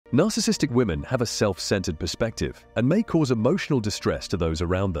Narcissistic women have a self-centered perspective and may cause emotional distress to those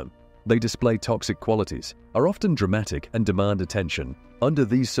around them. They display toxic qualities, are often dramatic, and demand attention. Under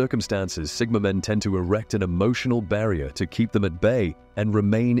these circumstances, Sigma men tend to erect an emotional barrier to keep them at bay and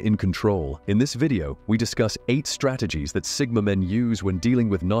remain in control. In this video, we discuss 8 strategies that Sigma men use when dealing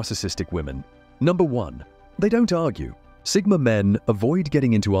with narcissistic women. Number 1. They don't argue. Sigma men avoid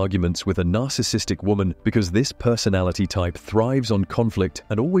getting into arguments with a narcissistic woman because this personality type thrives on conflict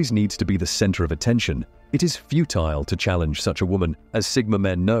and always needs to be the center of attention. It is futile to challenge such a woman, as Sigma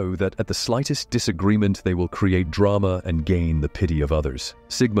men know that at the slightest disagreement they will create drama and gain the pity of others.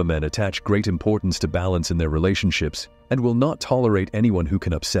 Sigma men attach great importance to balance in their relationships and will not tolerate anyone who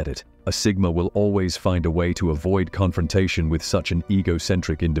can upset it. A Sigma will always find a way to avoid confrontation with such an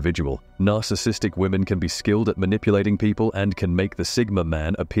egocentric individual. Narcissistic women can be skilled at manipulating people and can make the Sigma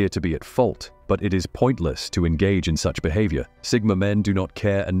man appear to be at fault, but it is pointless to engage in such behavior. Sigma men do not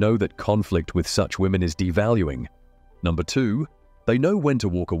care and know that conflict with such women is devaluing. Number 2. They know when to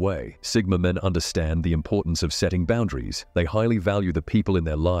walk away. Sigma men understand the importance of setting boundaries. They highly value the people in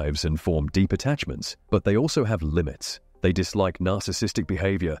their lives and form deep attachments, but they also have limits. They dislike narcissistic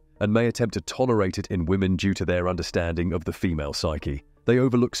behavior and may attempt to tolerate it in women due to their understanding of the female psyche. They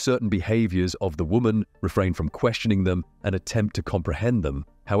overlook certain behaviors of the woman, refrain from questioning them, and attempt to comprehend them.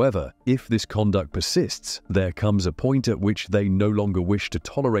 However, if this conduct persists, there comes a point at which they no longer wish to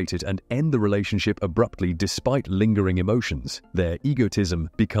tolerate it and end the relationship abruptly despite lingering emotions. Their egotism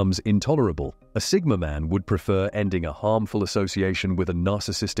becomes intolerable. A Sigma man would prefer ending a harmful association with a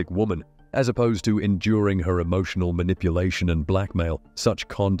narcissistic woman as opposed to enduring her emotional manipulation and blackmail. Such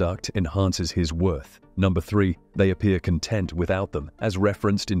conduct enhances his worth. Number 3. They appear content without them. As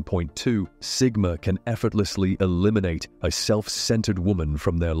referenced in point 2, Sigma can effortlessly eliminate a self-centered woman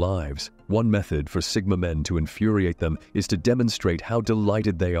from their lives. One method for Sigma men to infuriate them is to demonstrate how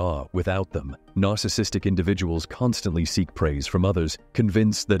delighted they are without them. Narcissistic individuals constantly seek praise from others,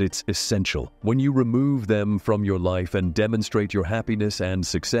 convinced that it's essential. When you remove them from your life and demonstrate your happiness and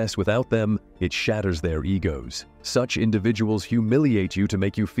success without them, it shatters their egos. Such individuals humiliate you to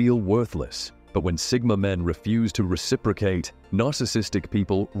make you feel worthless. But when Sigma men refuse to reciprocate, narcissistic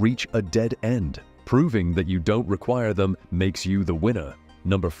people reach a dead end. Proving that you don't require them makes you the winner.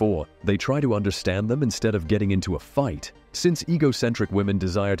 Number 4. They try to understand them instead of getting into a fight. Since egocentric women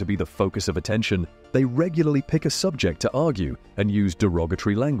desire to be the focus of attention, they regularly pick a subject to argue and use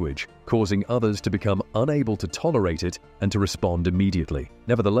derogatory language, causing others to become unable to tolerate it and to respond immediately.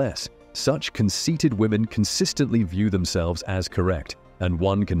 Nevertheless, such conceited women consistently view themselves as correct, and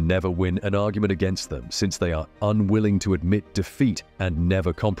one can never win an argument against them since they are unwilling to admit defeat and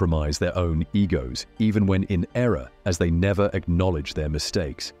never compromise their own egos, even when in error, as they never acknowledge their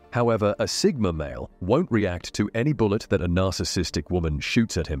mistakes. However, a Sigma male won't react to any bullet that a narcissistic woman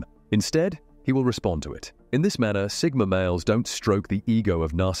shoots at him. Instead, he will respond to it. In this manner, Sigma males don't stroke the ego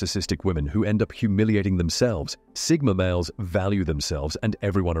of narcissistic women who end up humiliating themselves. Sigma males value themselves and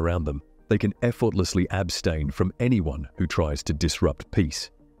everyone around them. They can effortlessly abstain from anyone who tries to disrupt peace.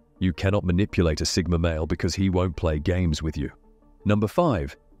 You cannot manipulate a Sigma male because he won't play games with you. Number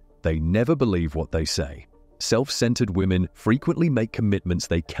 5. They never believe what they say. Self-centered women frequently make commitments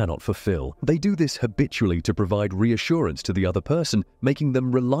they cannot fulfill. They do this habitually to provide reassurance to the other person, making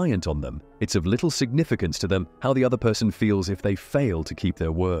them reliant on them. It's of little significance to them how the other person feels if they fail to keep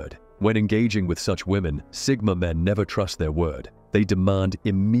their word. When engaging with such women, Sigma men never trust their word. They demand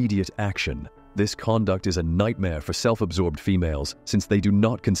immediate action. This conduct is a nightmare for self-absorbed females since they do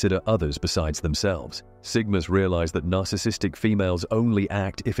not consider others besides themselves. Sigmas realize that narcissistic females only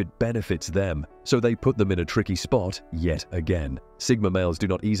act if it benefits them, so they put them in a tricky spot yet again. Sigma males do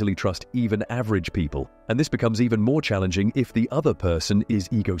not easily trust even average people, and this becomes even more challenging if the other person is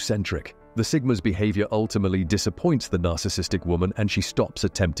egocentric. The Sigma's behavior ultimately disappoints the narcissistic woman and she stops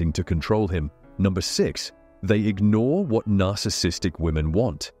attempting to control him. Number 6. They ignore what narcissistic women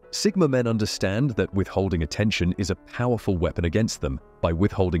want. Sigma men understand that withholding attention is a powerful weapon against them. By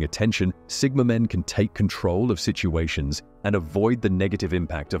withholding attention, Sigma men can take control of situations and avoid the negative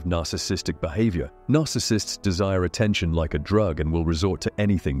impact of narcissistic behavior. Narcissists desire attention like a drug and will resort to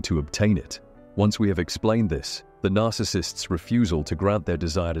anything to obtain it. Once we have explained this, the narcissist's refusal to grant their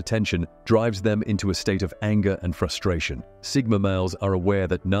desired attention drives them into a state of anger and frustration. Sigma males are aware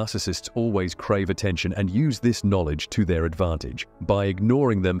that narcissists always crave attention and use this knowledge to their advantage. By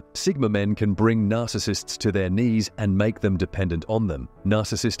ignoring them, Sigma men can bring narcissists to their knees and make them dependent on them.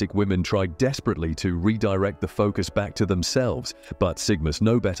 Narcissistic women try desperately to redirect the focus back to themselves, but Sigmas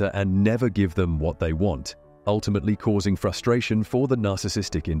know better and never give them what they want, ultimately causing frustration for the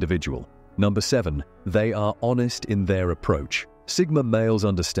narcissistic individual. Number 7. They are honest in their approach. Sigma males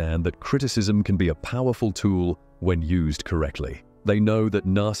understand that criticism can be a powerful tool when used correctly. They know that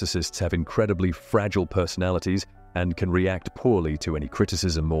narcissists have incredibly fragile personalities and can react poorly to any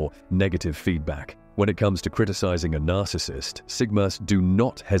criticism or negative feedback. When it comes to criticizing a narcissist, Sigmas do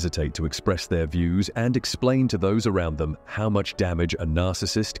not hesitate to express their views and explain to those around them how much damage a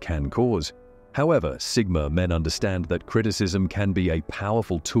narcissist can cause. However, Sigma men understand that criticism can be a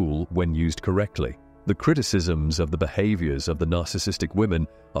powerful tool when used correctly. The criticisms of the behaviors of the narcissistic women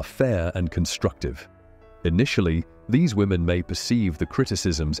are fair and constructive. Initially, these women may perceive the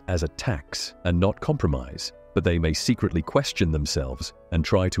criticisms as attacks and not compromise, but they may secretly question themselves and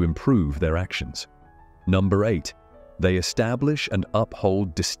try to improve their actions. Number 8. They establish and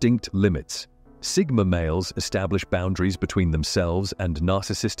uphold distinct limits. Sigma males establish boundaries between themselves and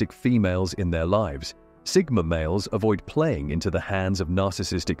narcissistic females in their lives. Sigma males avoid playing into the hands of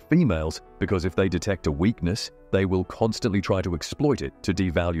narcissistic females because if they detect a weakness, they will constantly try to exploit it to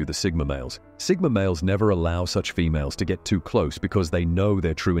devalue the Sigma males. Sigma males never allow such females to get too close because they know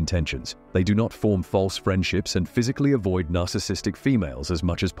their true intentions. They do not form false friendships and physically avoid narcissistic females as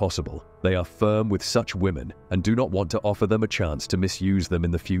much as possible. They are firm with such women and do not want to offer them a chance to misuse them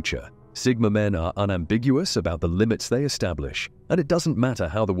in the future. Sigma men are unambiguous about the limits they establish, and it doesn't matter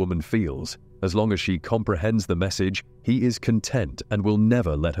how the woman feels. As long as she comprehends the message, he is content and will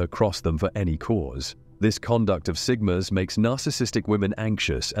never let her cross them for any cause. This conduct of Sigmas makes narcissistic women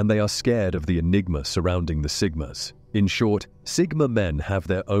anxious and they are scared of the enigma surrounding the Sigmas. In short, Sigma men have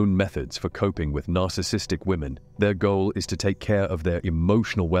their own methods for coping with narcissistic women. Their goal is to take care of their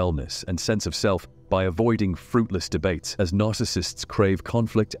emotional wellness and sense of self by avoiding fruitless debates as narcissists crave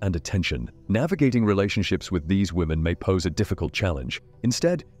conflict and attention. Navigating relationships with these women may pose a difficult challenge.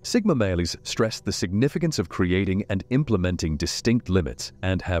 Instead, Sigma males stress the significance of creating and implementing distinct limits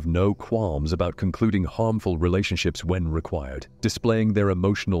and have no qualms about concluding harmful relationships when required, displaying their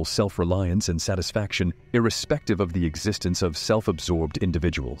emotional self-reliance and satisfaction irrespective of the existence of self-absorbed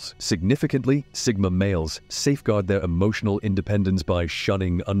individuals. Significantly, Sigma males safeguard their emotional independence by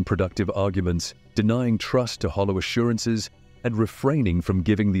shunning unproductive arguments, denying trust to hollow assurances, and refraining from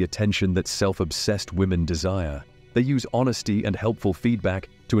giving the attention that self-obsessed women desire. They use honesty and helpful feedback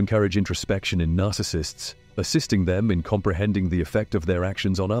to encourage introspection in narcissists, assisting them in comprehending the effect of their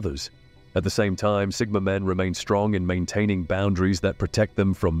actions on others. At the same time, Sigma men remain strong in maintaining boundaries that protect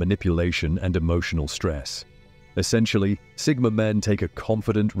them from manipulation and emotional stress. Essentially, Sigma men take a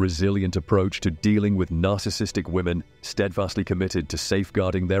confident, resilient approach to dealing with narcissistic women, steadfastly committed to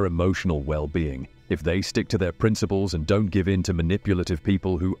safeguarding their emotional well-being. If they stick to their principles and don't give in to manipulative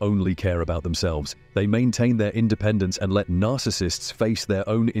people who only care about themselves, they maintain their independence and let narcissists face their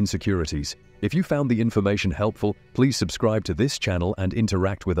own insecurities. If you found the information helpful, please subscribe to this channel and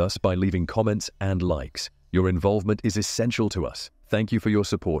interact with us by leaving comments and likes. Your involvement is essential to us. Thank you for your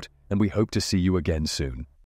support, and we hope to see you again soon.